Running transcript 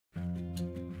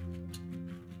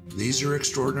These are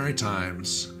extraordinary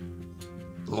times,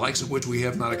 the likes of which we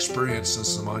have not experienced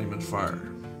since the Monument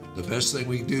Fire. The best thing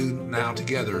we can do now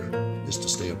together is to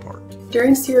stay apart.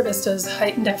 During Sierra Vista's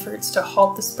heightened efforts to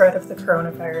halt the spread of the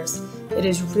coronavirus, it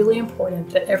is really important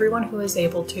that everyone who is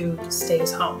able to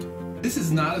stays home. This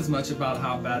is not as much about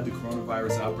how bad the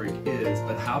coronavirus outbreak is,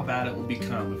 but how bad it will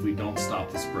become if we don't stop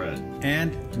the spread.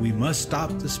 And we must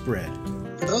stop the spread.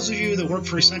 For those of you that work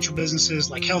for essential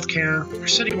businesses like healthcare, or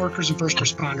city workers and first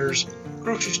responders,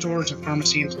 grocery stores and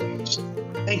pharmacy employees,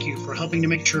 thank you for helping to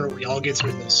make sure we all get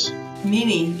through this.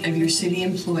 Many of your city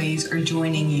employees are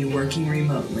joining you working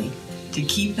remotely to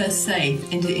keep us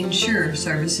safe and to ensure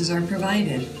services are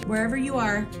provided. Wherever you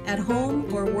are, at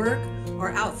home or work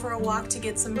or out for a walk to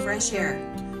get some fresh air,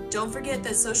 don't forget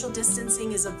that social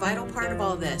distancing is a vital part of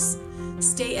all this.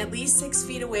 Stay at least 6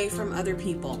 feet away from other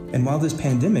people. And while this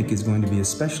pandemic is going to be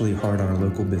especially hard on our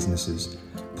local businesses,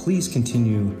 please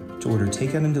continue to order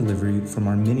takeout and delivery from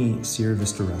our many Sierra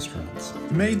Vista restaurants.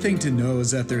 The main thing to know is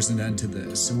that there's an end to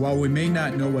this, and while we may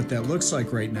not know what that looks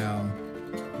like right now,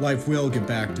 life will get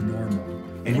back to normal.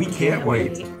 And we can't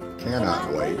wait.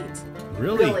 Cannot wait.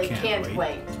 Really can't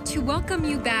wait. To welcome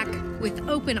you back with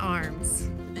open arms.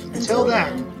 Until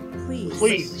then,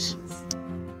 please.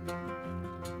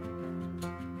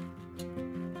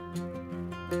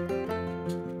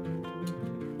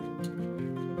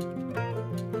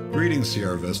 Greetings,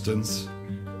 Sierra Vistans.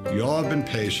 You all have been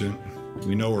patient.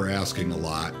 We know we're asking a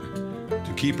lot.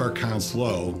 To keep our counts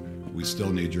low, we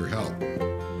still need your help.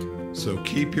 So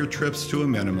keep your trips to a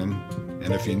minimum,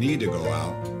 and if you need to go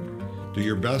out, do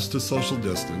your best to social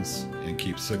distance and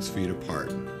keep 6 feet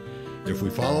apart. If we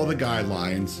follow the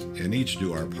guidelines and each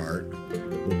do our part,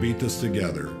 we'll beat this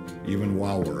together, even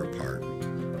while we're apart.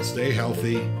 Stay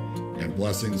healthy, and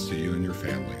blessings to you and your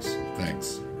families.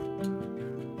 Thanks.